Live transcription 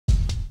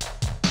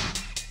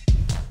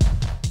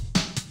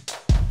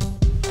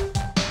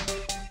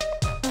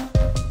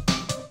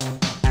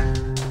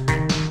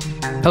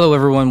Hello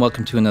everyone,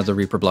 welcome to another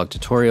Reaper blog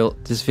tutorial.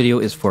 This video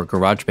is for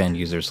Garageband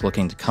users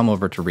looking to come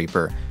over to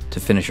Reaper to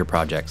finish your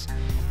projects.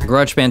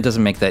 Garageband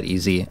doesn't make that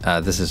easy.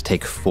 This is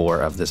take 4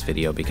 of this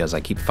video because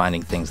I keep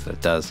finding things that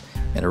it does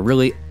in a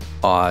really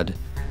odd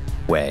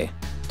way,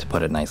 to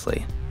put it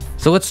nicely.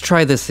 So let's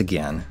try this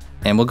again,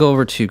 and we'll go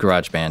over to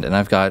Garageband, and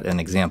I've got an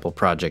example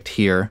project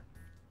here.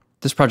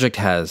 This project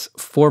has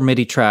 4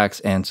 MIDI tracks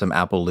and some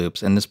Apple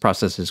loops, and this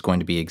process is going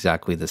to be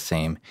exactly the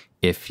same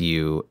if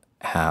you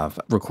have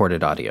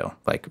recorded audio,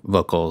 like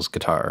vocals,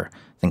 guitar,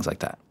 things like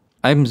that.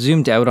 I'm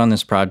zoomed out on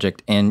this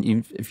project, and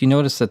if you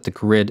notice that the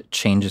grid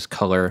changes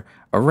color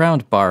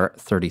around bar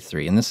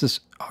 33, and this is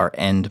our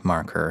end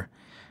marker.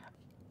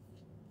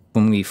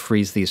 When we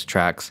freeze these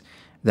tracks,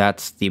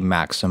 that's the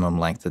maximum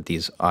length that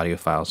these audio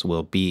files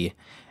will be.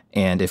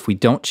 And if we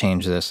don't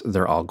change this,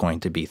 they're all going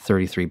to be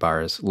 33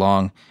 bars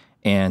long,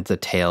 and the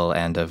tail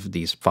end of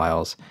these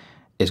files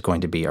is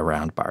going to be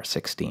around bar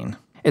 16.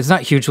 It's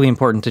not hugely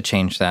important to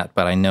change that,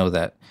 but I know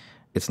that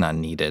it's not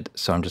needed,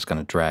 so I'm just going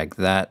to drag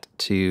that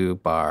to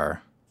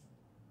bar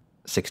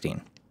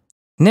 16.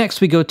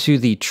 Next, we go to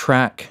the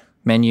track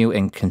menu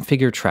and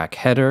configure track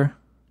header,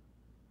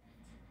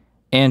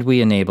 and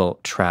we enable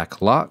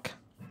track lock.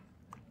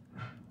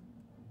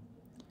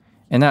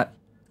 And that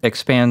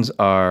expands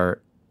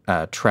our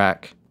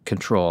track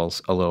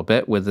controls a little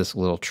bit with this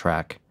little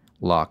track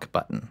lock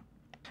button.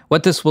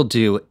 What this will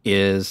do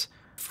is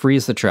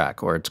freeze the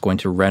track, or it's going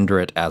to render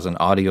it as an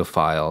audio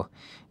file,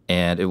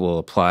 and it will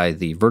apply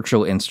the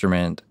virtual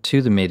instrument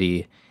to the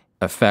MIDI.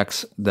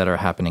 Effects that are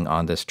happening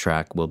on this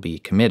track will be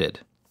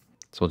committed.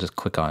 So we'll just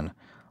click on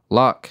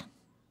lock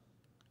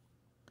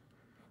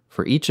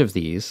for each of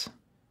these,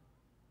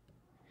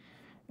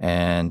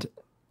 and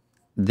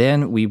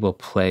then we will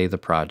play the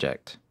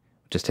project.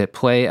 Just hit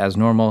play as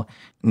normal.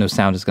 No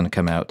sound is going to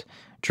come out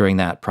during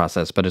that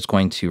process, but it's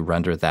going to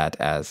render that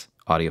as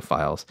audio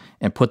files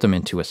and put them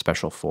into a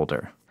special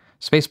folder.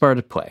 Spacebar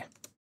to play.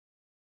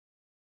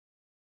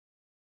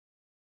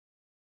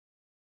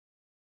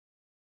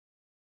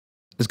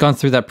 It's gone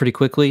through that pretty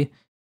quickly.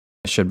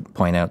 I should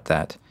point out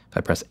that if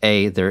I press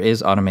A, there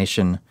is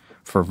automation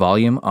for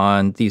volume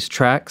on these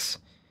tracks.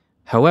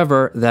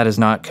 However, that is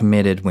not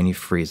committed when you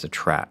freeze a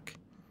track.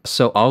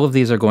 So all of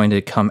these are going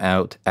to come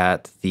out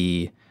at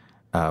the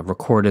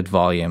recorded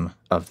volume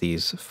of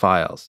these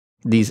files.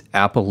 These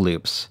Apple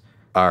loops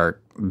are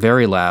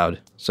very loud,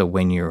 so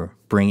when you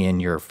bring in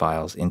your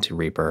files into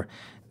Reaper,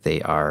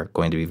 they are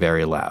going to be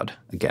very loud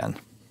again,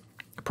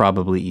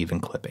 probably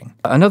even clipping.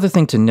 Another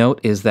thing to note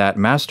is that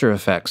master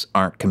effects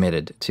aren't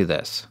committed to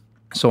this.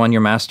 So on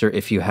your master,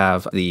 if you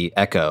have the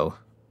echo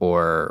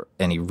or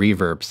any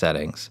reverb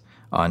settings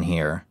on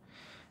here,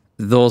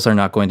 those are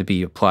not going to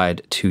be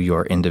applied to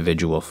your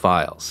individual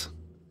files.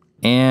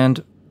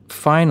 And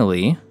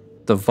finally,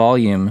 the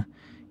volume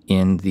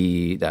in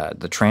the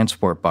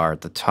transport bar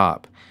at the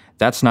top,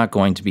 that's not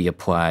going to be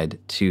applied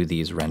to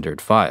these rendered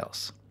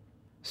files.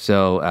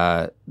 So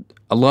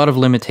a lot of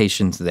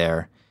limitations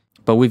there,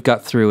 but we've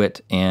got through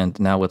it, and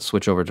now let's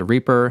switch over to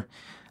Reaper.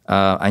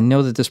 I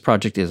know that this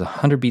project is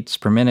 100 beats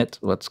per minute.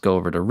 Let's go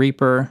over to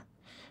Reaper,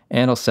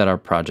 and I'll set our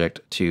project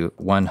to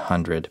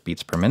 100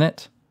 beats per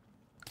minute.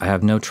 I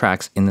have no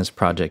tracks in this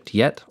project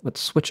yet. Let's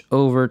switch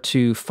over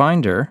to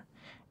Finder,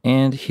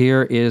 and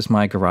here is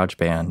my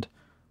Garageband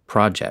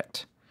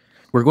project.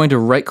 We're going to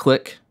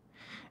right-click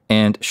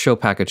and show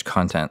package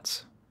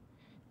contents.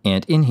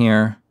 And in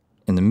here,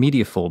 in the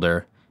media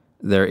folder,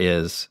 there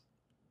is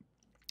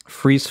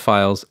freeze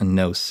files and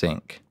no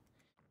sync.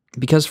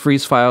 Because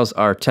freeze files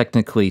are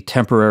technically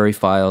temporary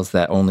files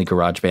that only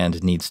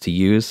Garageband needs to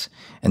use,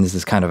 and this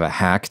is kind of a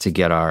hack to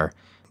get our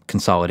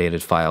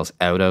consolidated files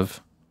out of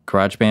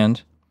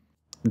GarageBand,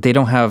 they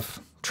don't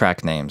have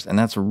track names, and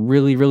that's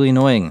really, really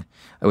annoying.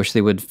 I wish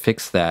they would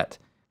fix that.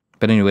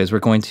 But anyways, we're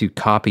going to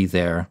copy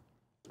there.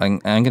 I'm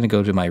going to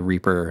go to my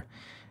Reaper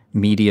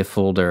media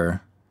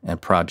folder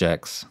and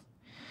projects,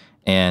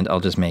 and I'll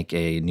just make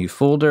a new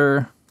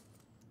folder,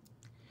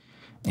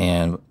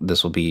 and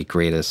this will be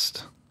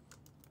greatest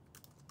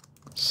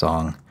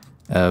song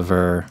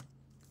ever,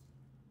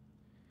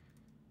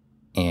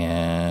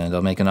 and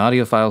I'll make an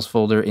audio files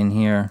folder in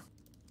here,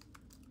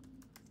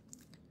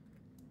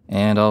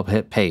 and I'll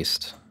hit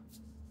paste.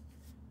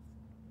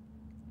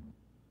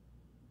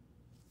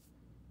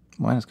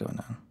 What is going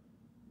on?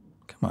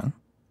 Come on.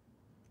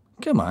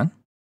 Come on.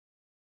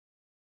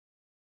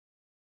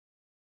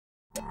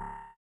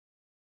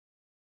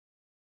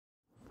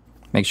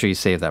 Make sure you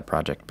save that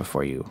project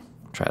before you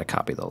try to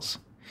copy those.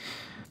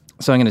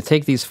 So I'm going to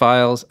take these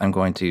files, I'm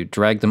going to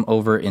drag them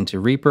over into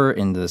Reaper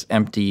into this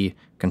empty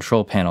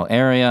control panel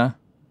area.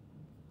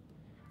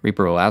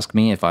 Reaper will ask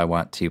me if I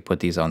want to put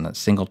these on the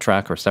single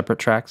track or separate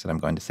tracks, and I'm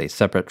going to say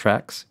separate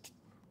tracks.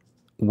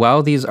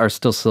 While these are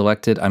still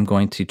selected, I'm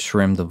going to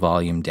trim the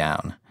volume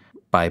down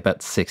by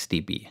about 6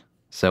 dB.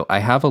 So I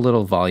have a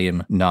little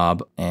volume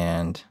knob,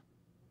 and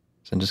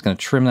so I'm just going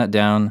to trim that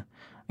down.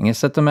 I'm going to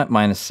set them at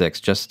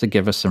 -6 just to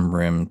give us some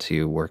room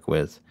to work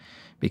with,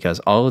 because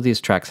all of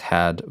these tracks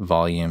had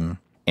volume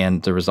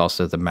And there was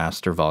also the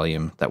master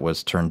volume that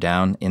was turned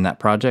down in that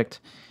project.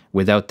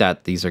 Without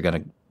that, these are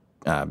going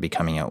to be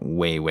coming out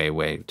way, way,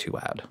 way too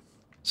loud.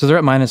 So they're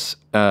at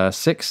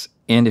 -6.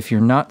 And if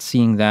you're not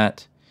seeing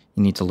that,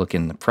 you need to look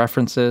in the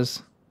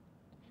preferences.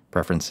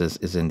 Preferences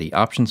is in the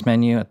options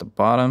menu at the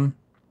bottom.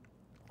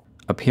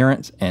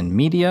 Appearance and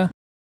media.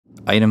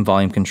 Item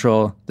volume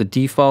control. The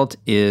default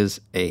is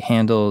a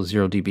handle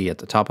 0 dB at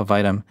the top of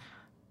item.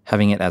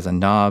 Having it as a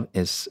knob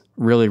is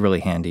really,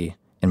 really handy,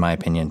 in my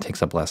opinion.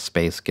 Takes up less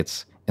space,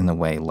 gets in the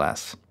way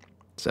less.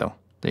 So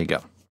there you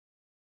go.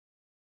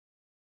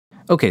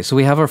 Okay, so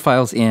we have our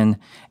files in,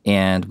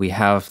 and we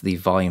have the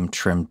volume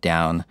trimmed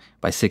down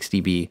by 6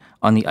 dB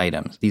on the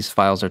items. These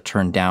files are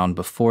turned down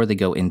before they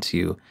go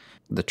into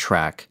the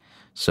track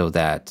so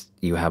that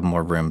you have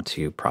more room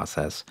to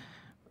process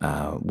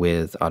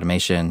with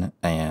automation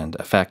and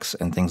effects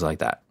and things like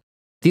that.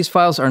 These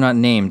files are not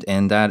named,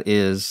 and that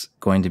is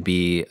going to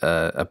be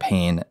a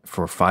pain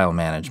for file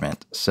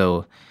management.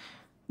 So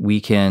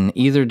we can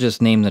either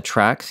just name the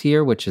tracks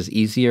here, which is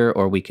easier,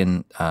 or we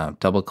can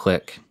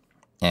double-click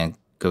and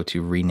go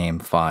to rename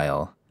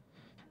file.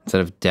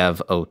 Instead of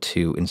dev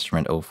 02,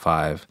 instrument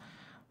 05,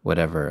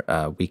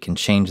 whatever, we can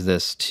change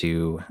this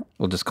to,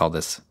 we'll just call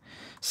this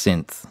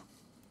synth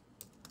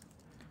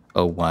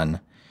 01,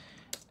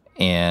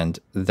 and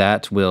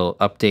that will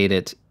update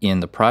it in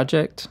the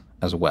project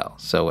as well.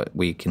 So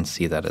we can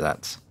see that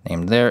that's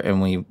named there,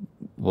 and we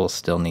will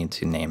still need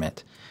to name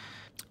it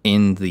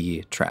in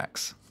the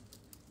tracks.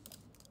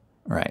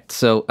 All right,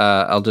 so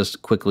I'll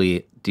just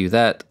quickly do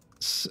that.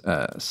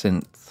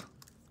 Synth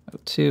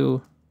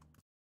 02.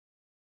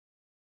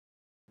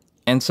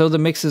 And so the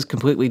mix is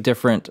completely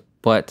different,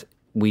 but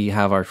we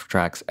have our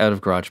tracks out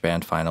of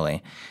GarageBand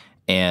finally,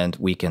 and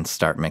we can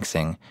start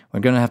mixing.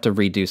 We're going to have to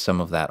redo some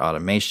of that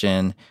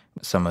automation,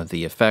 some of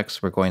the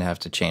effects. We're going to have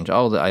to change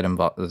all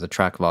the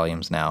track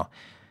volumes now,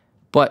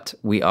 but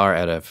we are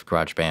out of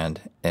GarageBand,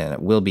 and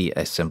it will be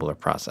a simpler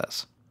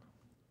process.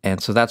 And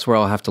so that's where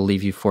I'll have to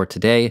leave you for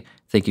today.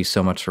 Thank you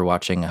so much for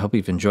watching. I hope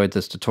you've enjoyed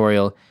this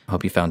tutorial. I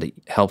hope you found it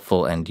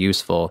helpful and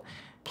useful.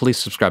 Please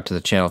subscribe to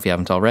the channel if you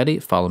haven't already.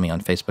 Follow me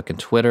on Facebook and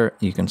Twitter.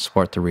 You can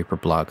support the Reaper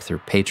blog through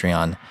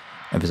Patreon,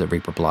 and visit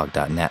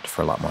reaperblog.net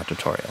for a lot more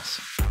tutorials.